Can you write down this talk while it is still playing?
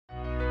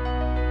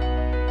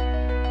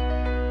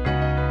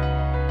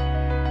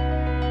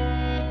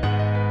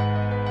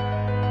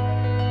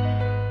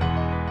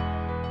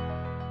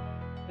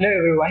Hello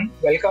everyone,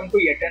 welcome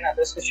to yet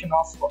another session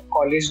of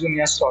College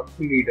Dunia's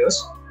Thoughtful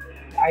Leaders.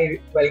 I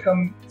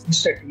welcome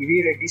Mr.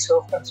 TV Reddy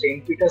sir from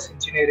St. Peter's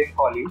Engineering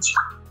College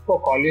for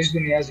College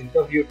Dunia's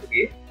interview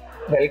today.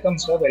 Welcome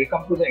sir,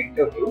 welcome to the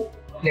interview.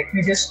 Let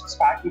me just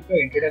start with your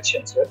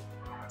introduction sir.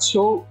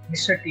 So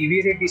Mr.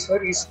 TV Reddy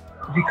sir is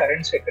the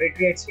current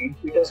secretary at St.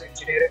 Peter's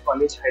Engineering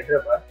College,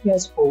 Hyderabad. He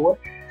has over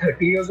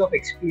 30 years of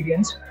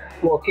experience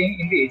working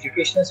in the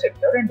educational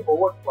sector and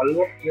over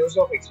 12 years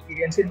of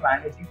experience in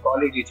managing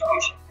college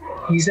education.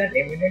 He is an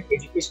eminent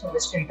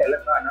educationalist in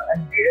Telangana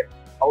and made an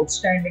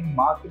outstanding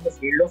mark in the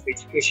field of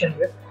education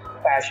with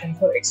passion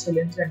for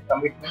excellence and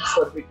commitment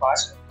for the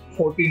past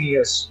 14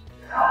 years.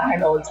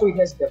 And also he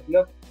has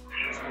developed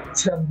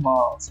from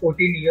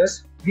 14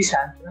 years the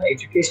Santana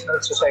Educational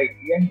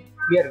Society, and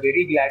we are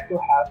very glad to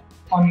have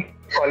on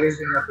College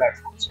Dunia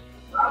platforms.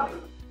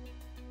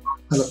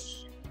 Hello.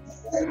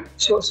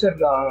 So, sir,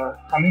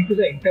 coming to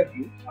the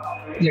interview,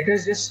 let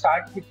us just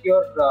start with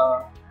your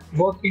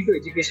work into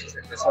education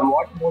sector. So,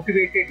 what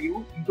motivated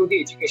you into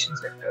the education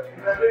sector?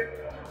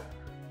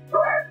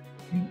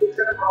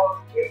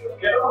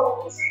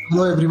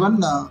 Hello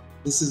everyone,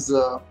 this is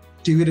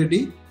TV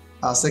Reddy,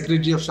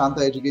 Secretary of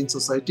Shanta Education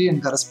Society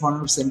and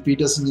correspondent of St.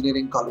 Peter's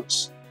Engineering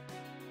College.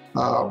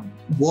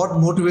 What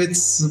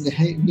motivates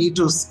me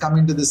to come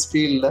into this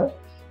field?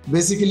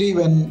 Basically,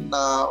 when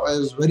I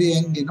was very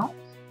young,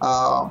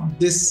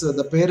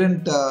 the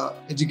parent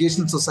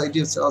educational society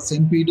of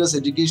St. Peter's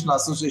Educational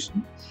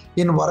Association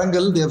in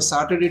Warangal, they have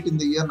started it in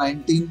the year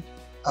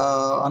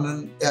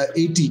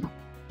 1980.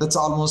 That's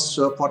almost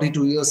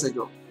 42 years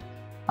ago.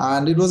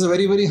 And it was a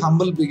very, very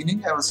humble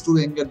beginning. I was too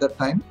young at that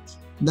time.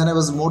 Then I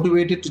was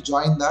motivated to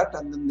join that.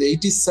 And then the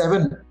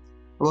 87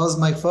 was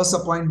my first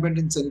appointment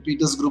in St.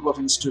 Peter's group of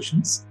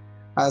institutions.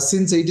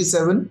 Since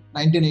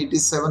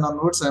 1987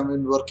 onwards, I've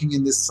been working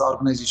in this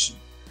organization.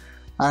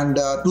 And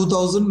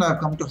 2000, I've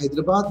come to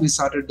Hyderabad. We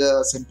started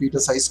St.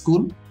 Peter's High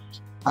School.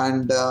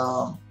 And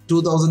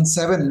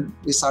 2007,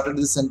 we started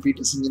the St.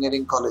 Peter's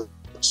Engineering College.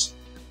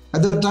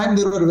 At the time,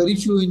 there were very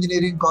few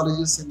engineering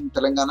colleges in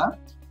Telangana.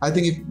 I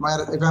think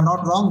if I'm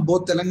not wrong,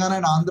 both Telangana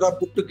and Andhra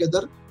put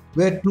together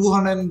were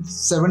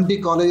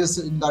 270 colleges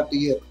in that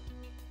year.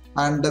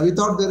 And we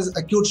thought there is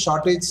acute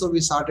shortage, so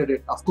we started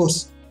it. Of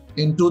course,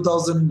 in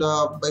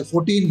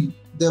 2014,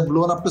 they've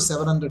blown up to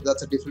 700.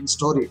 That's a different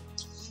story.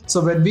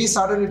 So when we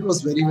started, it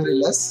was very, very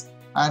less.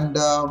 And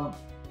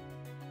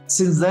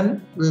since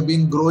then, we've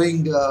been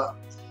growing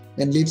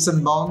in leaps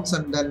and bounds.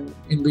 And then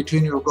in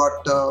between, you've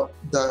got the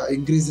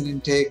increase in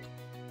intake,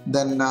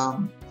 then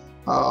the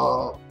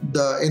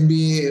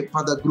MBA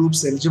for the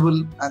groups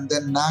eligible, and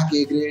then NAC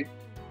A grade.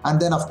 And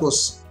then, of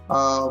course,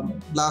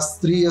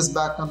 last 3 years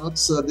back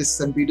onwards, this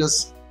St.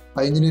 Peter's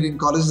Engineering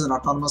College is an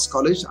autonomous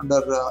college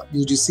under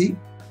UGC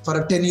for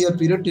a 10-year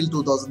period till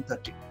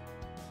 2030.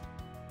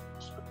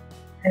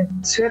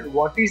 And sir,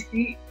 what is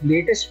the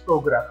latest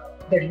program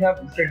that you have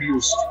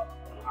introduced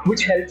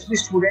which helps the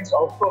students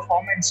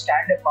outperform and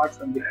stand apart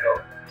from the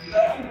crowd?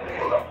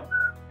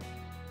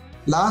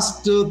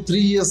 Last 3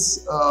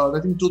 years, I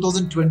think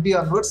 2020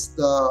 onwards,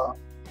 the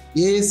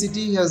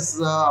AICT has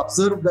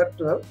observed that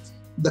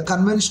the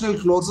conventional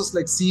courses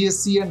like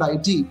CSC and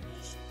IT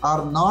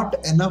are not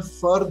enough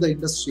for the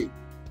industry.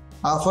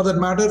 For that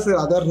matter, for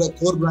other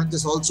core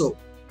branches also.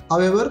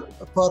 However,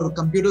 for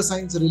computer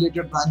science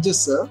related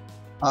branches,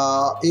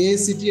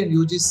 AICT and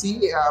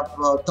UGC have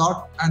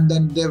thought, and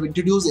then they have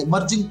introduced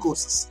emerging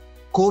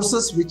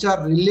courses which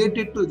are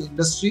related to the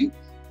industry,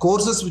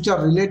 courses which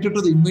are related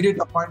to the immediate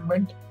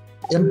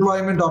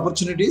employment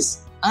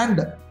opportunities,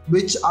 and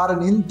which are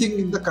an in thing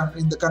in the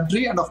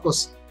country, and of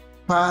course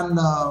pan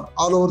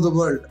all over the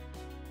world.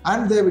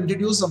 And they have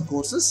introduced some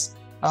courses.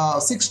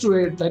 6 to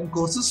 8, 10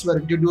 courses were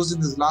introduced in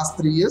these last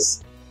 3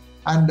 years.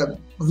 And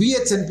we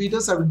at St.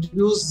 Peter's have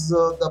introduced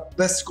the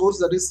best course,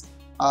 that is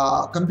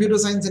Computer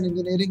Science and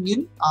Engineering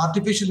in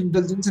Artificial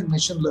Intelligence and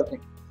Machine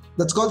Learning.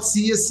 That's called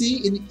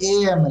CSC in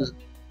AML.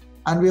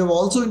 And we have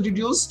also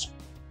introduced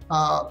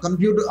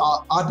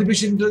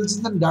Artificial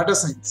Intelligence and Data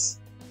Science.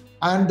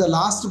 And the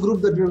last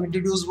group that we have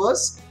introduced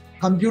was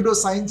Computer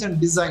Science and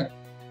Design.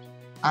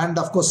 And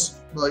of course,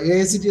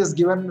 AICT has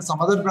given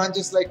some other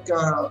branches like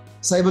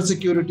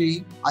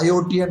cybersecurity,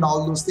 IoT and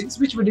all those things,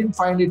 which we didn't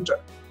find it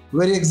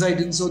very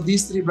exciting. So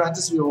these 3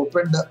 branches we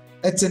opened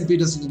at St.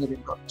 Peter's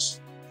Engineering College.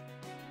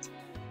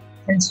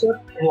 And sir,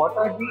 what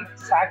are the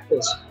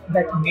factors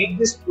that make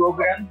this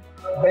program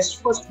best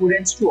for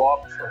students to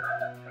opt for?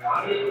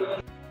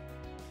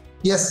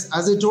 Yes,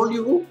 as I told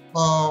you,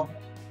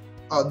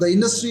 the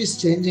industry is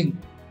changing,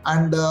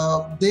 and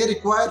they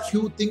require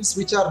few things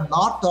which are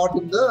not taught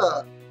in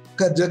the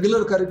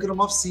regular curriculum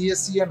of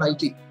CSC and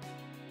IT.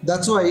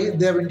 That's why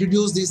they have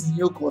introduced these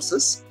new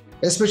courses.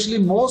 Especially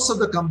most of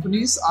the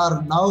companies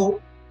are now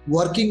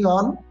working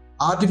on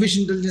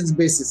artificial intelligence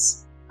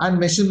basis and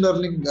machine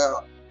learning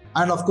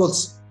and of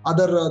course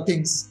other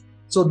things.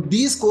 So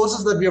these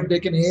courses that we have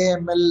taken,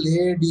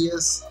 AML,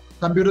 ADS,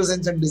 Computer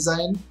Science and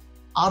Design,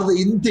 are the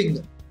in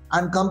thing,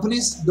 and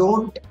companies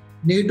don't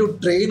need to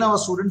train our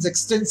students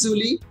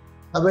extensively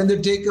when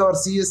they take our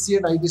CSC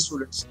and IT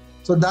students.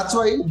 So that's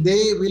why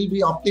they will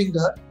be opting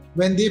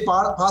when they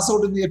pass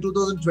out in the year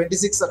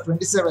 2026 or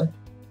 27,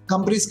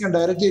 companies can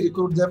directly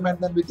recruit them, and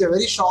then with a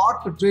very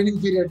short training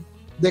period,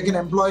 they can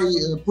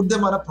put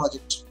them on a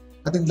project.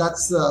 I think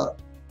that's the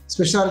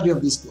specialty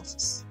of these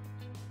courses.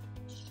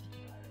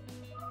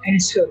 And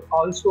sir,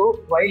 also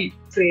while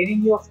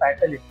training your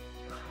faculty,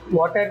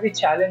 what are the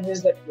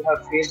challenges that you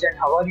have faced, and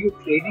how are you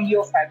training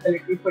your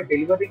faculty for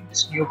delivering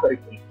this new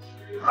curriculum?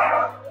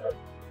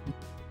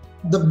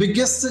 The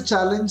biggest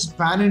challenge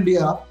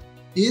pan-India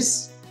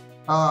is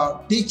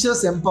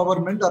teachers'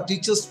 empowerment or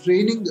teachers'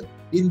 training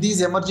in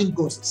these emerging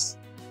courses.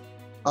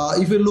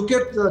 If you look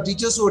at the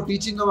teachers who are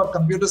teaching our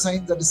computer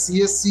science, that is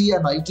CSC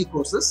and IT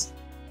courses,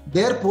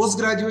 their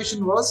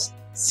post-graduation was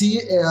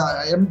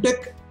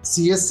MTech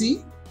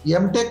CSC,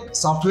 MTech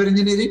Software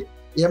Engineering,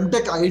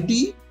 MTech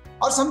IT,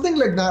 or something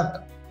like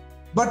that.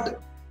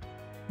 But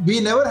we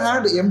never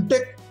had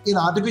MTech in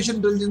artificial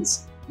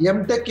intelligence,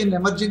 MTech in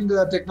emerging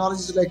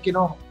technologies like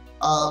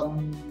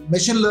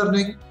machine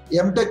learning,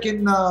 MTech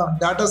in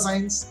data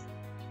science.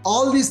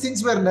 All these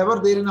things were never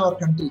there in our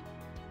country.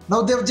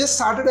 Now they've just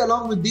started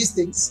along with these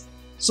things.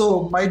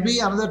 So might be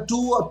another 2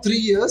 or 3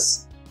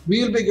 years,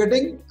 we will be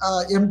getting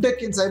MTech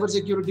in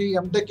cybersecurity,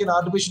 MTech in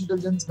artificial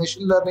intelligence,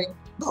 machine learning.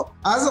 No,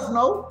 as of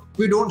now,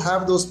 we don't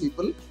have those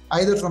people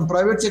either from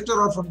private sector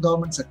or from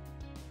government sector.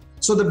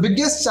 So the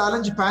biggest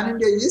challenge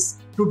pan-India is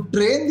to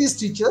train these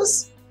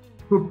teachers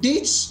to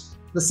teach.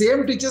 The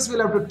same teachers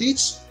will have to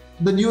teach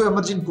the new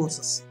emerging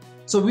courses.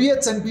 So we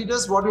at St.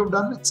 Peter's, what we've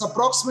done, it's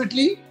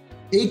approximately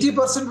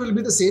 80% will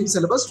be the same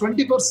syllabus,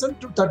 20%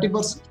 to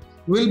 30%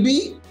 will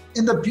be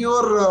in the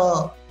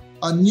pure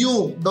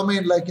new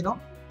domain, like,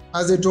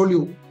 as I told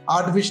you,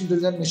 artificial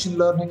intelligence, machine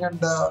learning, and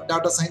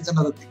data science and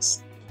other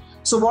things.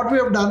 So what we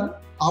have done,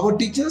 our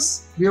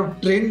teachers, we have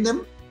trained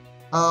them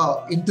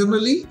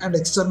internally and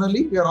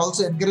externally. We are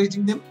also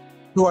encouraging them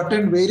to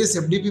attend various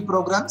FDP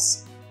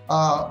programs,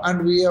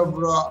 and we have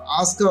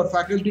asked our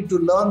faculty to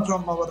learn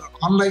from our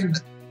online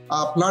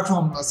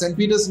platform. St.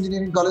 Peter's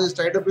Engineering College is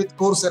tied up with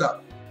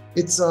Coursera.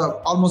 It's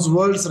almost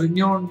world's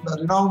renowned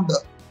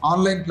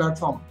online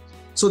platform.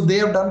 So they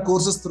have done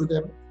courses through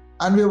them.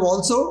 And we have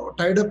also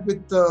tied up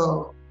with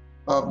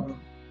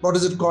what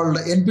is it called,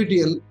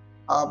 NPTEL,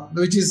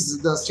 which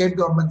is the state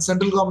government,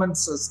 central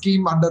government's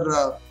scheme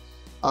under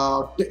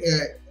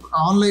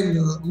online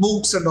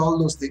MOOCs and all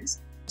those things.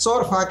 So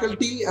our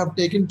faculty have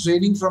taken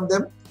training from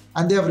them,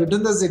 and they have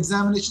written those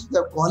examinations, they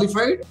have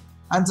qualified,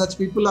 and such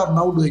people are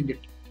now doing it.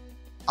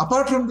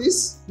 Apart from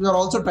this, we are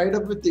also tied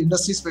up with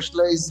industry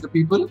specialized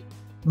people.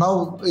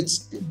 Now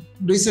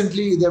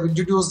recently they have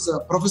introduced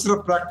professor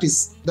of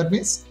practice. That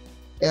means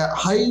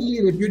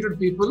highly reputed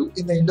people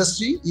in the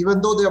industry,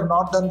 even though they have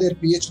not done their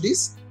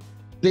PhDs,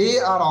 they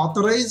are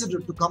authorized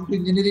to come to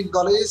engineering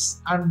college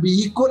and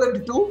be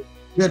equivalent to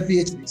their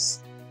PhDs.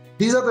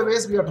 These are the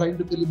ways we are trying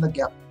to fill in the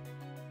gap.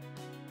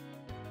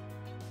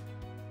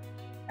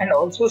 And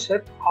also,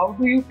 sir, how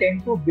do you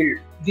tend to build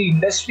the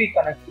industry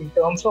connect in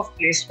terms of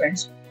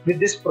placements with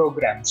these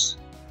programs?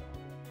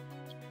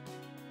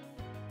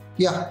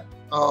 Yeah,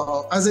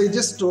 as I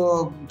just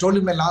told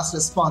in my last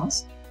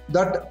response,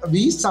 that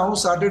we now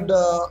started,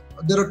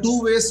 there are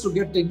 2 ways to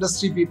get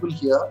industry people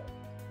here.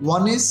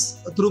 One is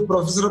through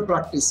professor of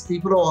practice,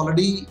 people who are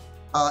already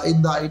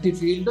in the IT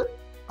field,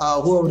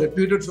 who have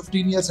reputed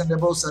 15 years and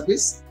above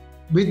service.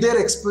 With their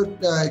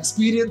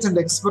experience and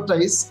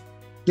expertise,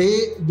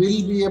 they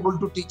will be able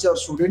to teach our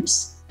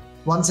students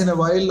once in a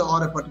while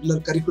or a particular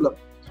curriculum.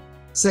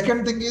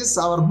 Second thing is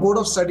our board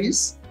of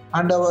studies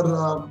and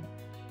our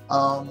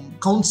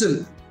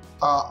council.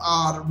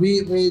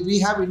 We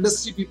have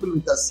industry people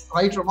with us,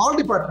 right from all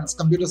departments,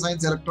 computer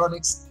science,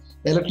 electronics,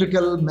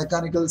 electrical,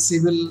 mechanical,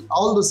 civil,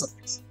 all those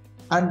subjects.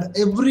 And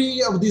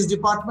every of these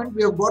departments,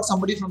 we have got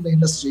somebody from the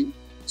industry.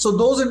 So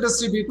those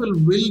industry people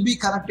will be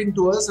connecting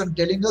to us and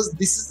telling us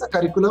this is the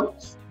curriculum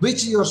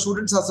which your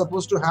students are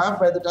supposed to have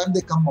by the time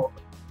they come out.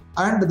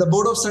 And the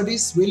board of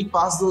studies will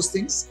pass those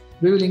things.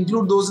 We will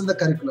include those in the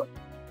curriculum.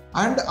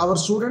 And our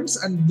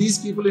students and these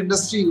people in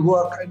industry who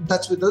are in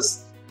touch with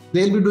us,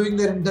 they'll be doing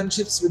their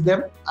internships with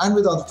them and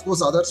with, of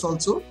course, others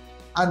also.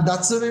 And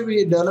that's the way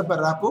we develop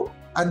a rapport.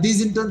 And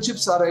these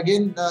internships are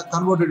again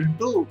converted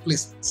into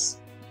placements.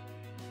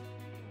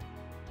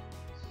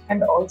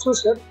 And also,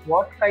 sir,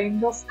 what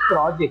kind of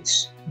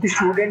projects the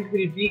student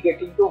will be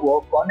getting to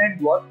work on,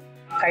 and what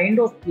kind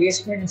of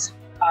placements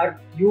are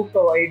you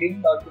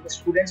providing to the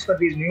students for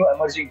these new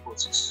emerging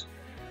courses?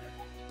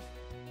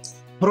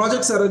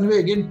 Projects are anyway,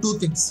 again, 2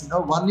 things.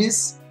 One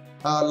is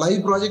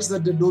live projects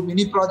that they do,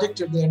 mini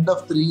project at the end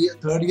of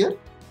 3rd year,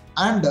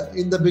 and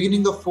in the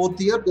beginning of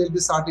 4th year, they'll be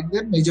starting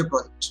their major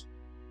project.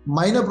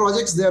 Minor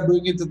projects, they are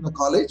doing it in the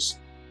college.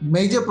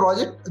 Major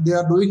project, they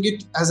are doing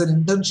it as an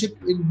internship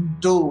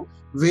into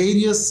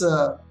various,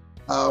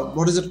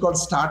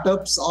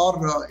 startups or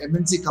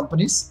MNC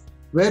companies,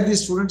 where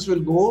these students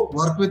will go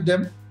work with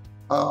them,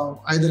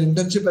 either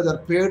internship, either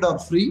paid or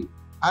free.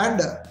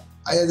 And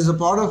as a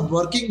part of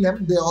working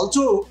them, they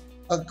also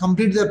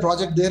complete their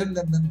project there and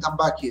then come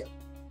back here.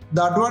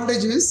 The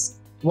advantage is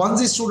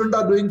once the students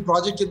are doing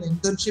project and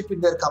internship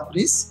in their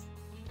companies,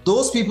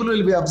 those people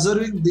will be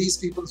observing these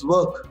people's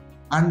work,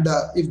 and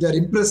if they're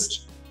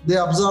impressed, they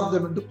absorb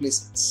them into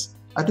placements.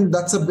 I think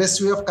that's the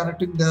best way of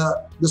connecting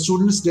the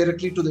students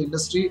directly to the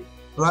industry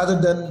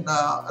rather than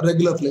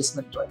regular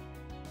placement, right?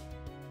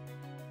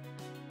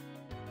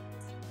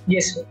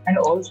 Yes, sir. And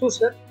also,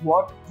 sir,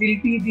 what will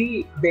be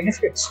the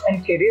benefits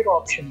and career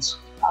options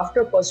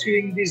after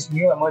pursuing these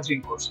new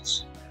emerging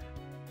courses?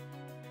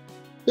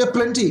 Yeah,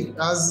 plenty.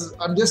 As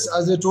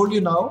I told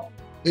you now,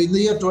 in the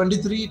year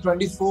 23,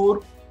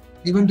 24,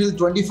 even till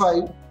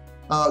 25,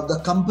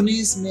 the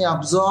companies may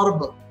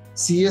absorb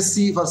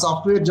CSC for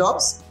software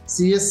jobs,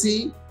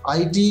 CSC,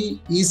 IT,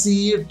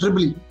 ECE,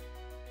 EEE.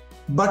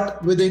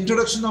 But with the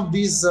introduction of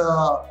these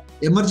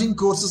emerging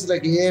courses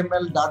like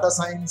AML, data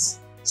science,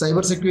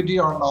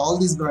 cybersecurity, and all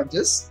these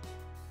branches,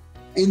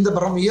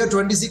 from year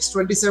 26,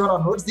 27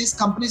 onwards, these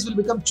companies will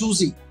become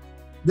choosy.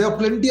 There are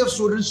plenty of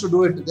students to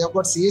do it. They have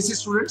got CSC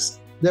students,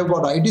 they have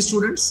got IT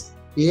students,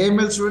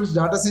 AML students,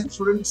 data science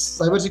students,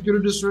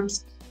 cybersecurity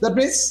students. That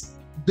means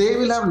they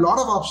will have a lot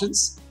of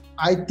options.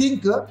 I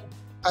think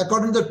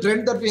according to the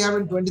trend that we have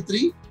in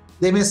 23,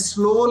 they may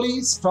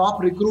slowly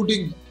stop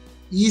recruiting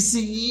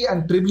ECE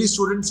and EEE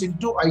students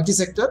into IT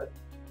sector,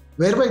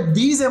 whereby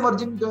these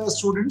emerging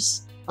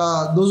students,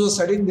 those who are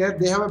studying there,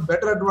 they have a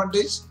better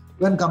advantage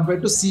when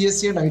compared to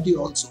CSC and IT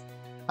also.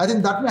 I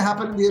think that may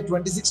happen in the year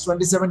 26,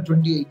 27,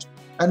 28.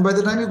 And by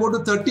the time you go to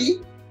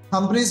 30,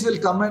 companies will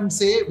come and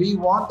say, we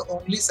want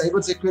only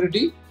cyber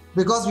security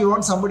because we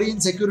want somebody in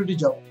security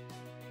job.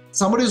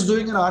 Somebody is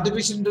doing an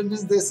artificial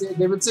intelligence,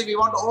 they will say, we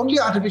want only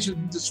artificial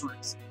intelligence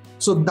students.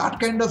 So that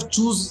kind of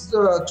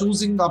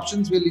choosing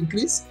options will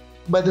increase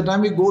by the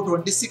time we go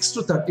 26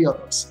 to 30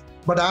 hours.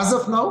 But as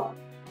of now,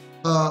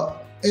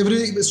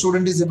 every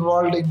student is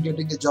involved in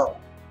getting a job.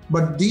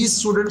 But these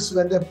students,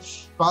 when they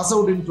pass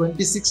out in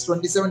 26,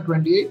 27,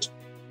 28,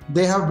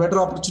 they have better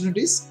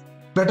opportunities,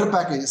 better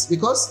packages,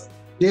 because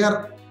they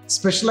are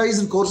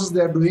specialized in courses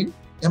they are doing.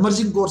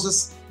 Emerging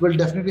courses will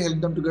definitely help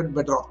them to get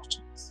better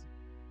opportunities.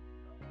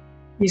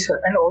 Yes,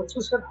 sir. And also,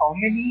 sir, how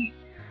many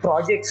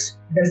projects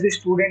does the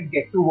student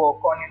get to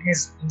work on in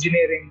his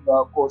engineering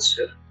course,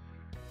 sir?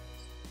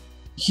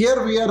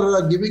 Here we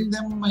are giving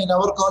them in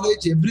our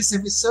college every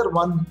semester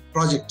one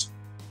project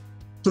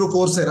through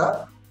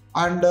Coursera,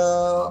 and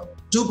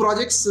 2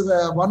 projects,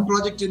 one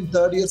project in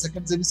 3rd year,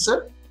 2nd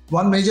semester,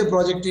 one major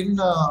project in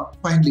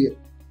final year.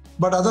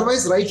 But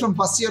otherwise, right from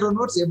 1st year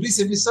onwards, every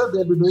semester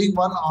they'll be doing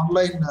one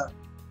online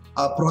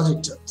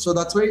project. So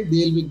that's why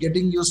they'll be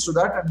getting used to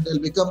that, and they'll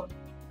become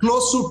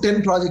close to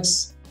 10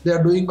 projects they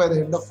are doing by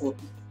the end of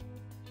 4th year.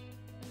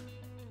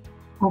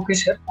 Okay,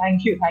 sir.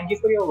 Thank you. Thank you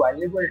for your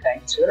valuable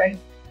time, sir. And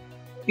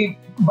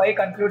by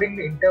concluding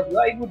the interview,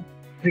 I would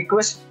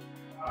request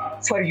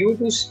for you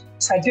to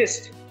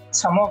suggest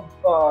some of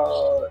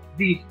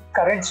the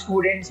current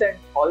students and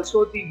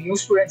also the new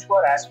students who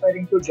are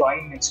aspiring to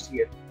join next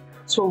year.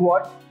 So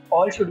what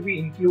all should be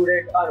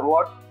included, or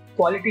what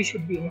quality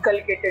should be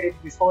inculcated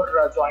before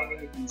joining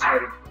in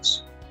engineering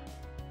course?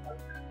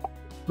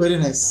 Very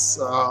nice.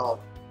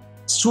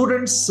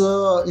 Students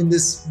in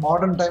this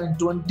modern time in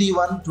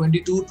 21,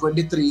 22,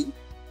 23,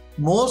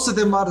 most of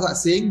them are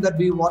saying that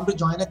we want to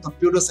join a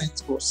computer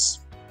science course.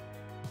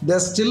 They're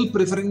still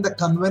preferring the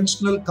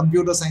conventional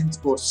computer science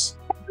course.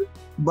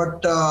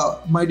 But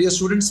my dear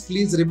students,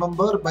 please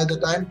remember, by the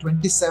time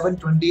 27,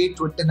 28,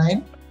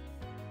 29,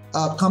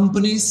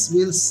 companies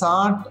will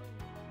start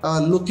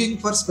looking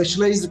for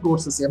specialized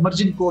courses,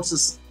 emerging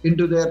courses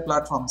into their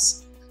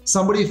platforms.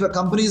 If a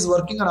company is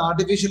working on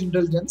artificial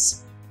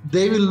intelligence,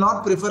 they will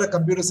not prefer a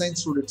computer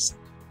science students.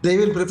 They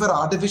will prefer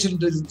artificial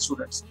intelligence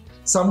students.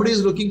 Somebody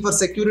is looking for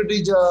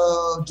security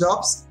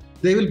jobs,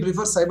 they will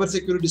prefer cyber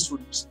security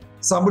students.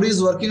 Somebody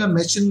is working on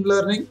machine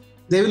learning,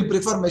 they will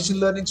prefer machine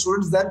learning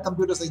students than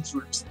computer science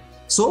students.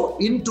 So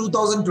in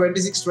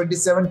 2026,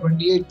 27,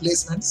 28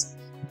 placements,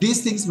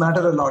 these things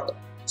matter a lot.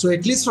 So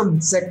at least from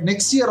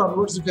next year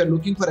onwards, if you are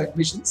looking for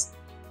admissions,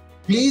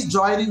 please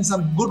join in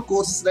some good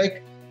courses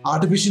like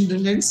artificial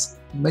intelligence,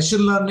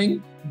 machine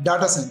learning,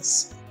 data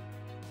science,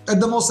 at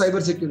the most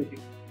cyber security.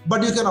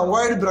 But you can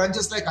avoid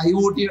branches like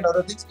IoT and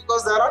other things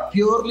because they are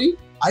purely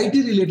IT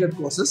related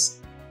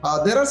courses.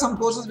 There are some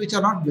courses which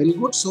are not very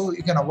good, so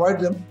you can avoid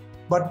them.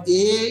 But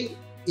AI,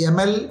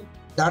 ML,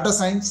 data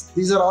science,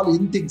 these are all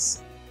in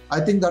things. I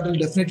think that will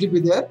definitely be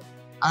there.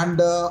 And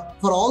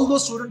for all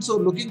those students who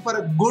are looking for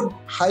a good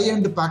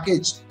high-end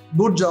package,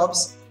 good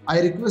jobs, I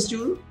request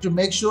you to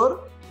make sure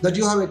that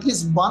you have at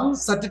least one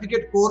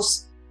certificate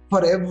course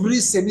for every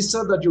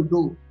semester that you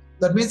do.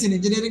 That means in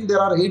engineering, there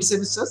are 8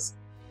 semesters.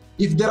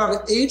 If there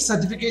are 8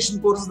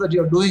 certification courses that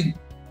you are doing,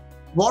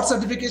 what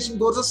certification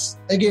courses?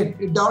 Again,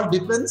 it all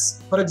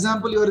depends. For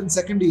example, you are in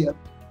 2nd year.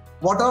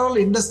 What are all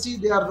industry?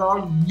 They are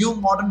all new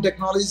modern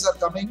technologies are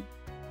coming.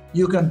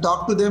 You can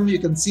talk to them, you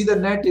can see the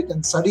net, you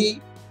can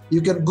study,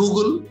 you can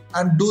Google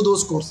and do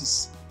those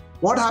courses.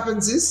 What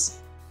happens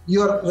is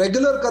your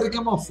regular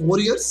curriculum of 4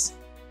 years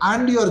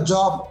and your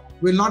job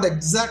will not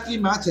exactly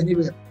match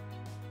anywhere.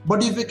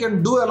 But if you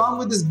can do along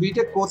with this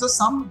BTech courses,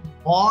 some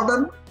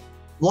modern,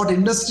 what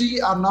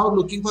industry are now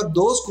looking for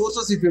those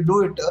courses, if you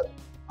do it,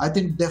 I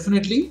think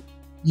definitely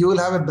you will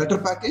have a better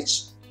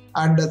package.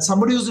 And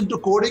somebody who's into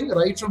coding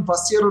right from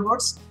first year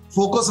onwards,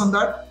 focus on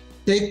that,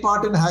 take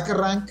part in Hacker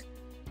Rank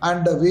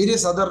and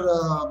various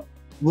other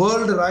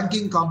world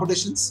ranking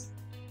competitions.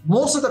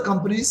 Most of the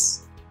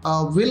companies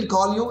will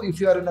call you if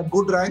you are in a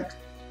good rank.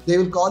 They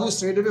will call you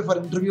straight away for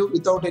interview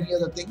without any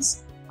other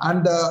things.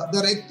 And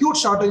there are acute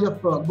shortage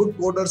of good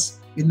coders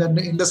in the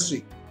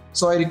industry.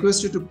 So I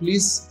request you to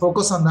please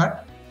focus on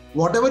that.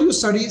 Whatever you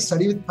study,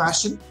 study with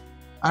passion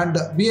and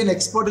be an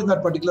expert in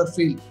that particular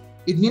field.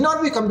 It need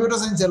not be computer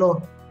science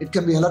alone. It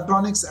can be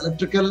electronics,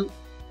 electrical,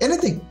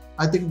 anything.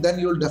 I think then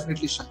you will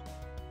definitely shine.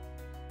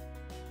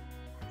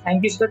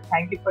 Thank you, sir.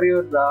 Thank you for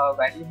your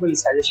valuable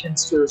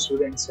suggestions to the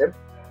students, sir.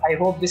 I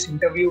hope this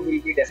interview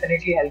will be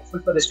definitely helpful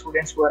for the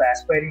students who are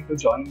aspiring to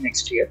join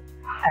next year.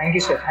 Thank you,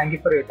 sir. Thank you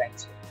for your time,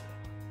 sir.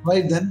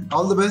 Right then,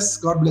 all the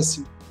best. God bless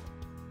you.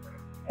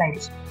 Thank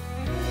you,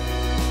 sir.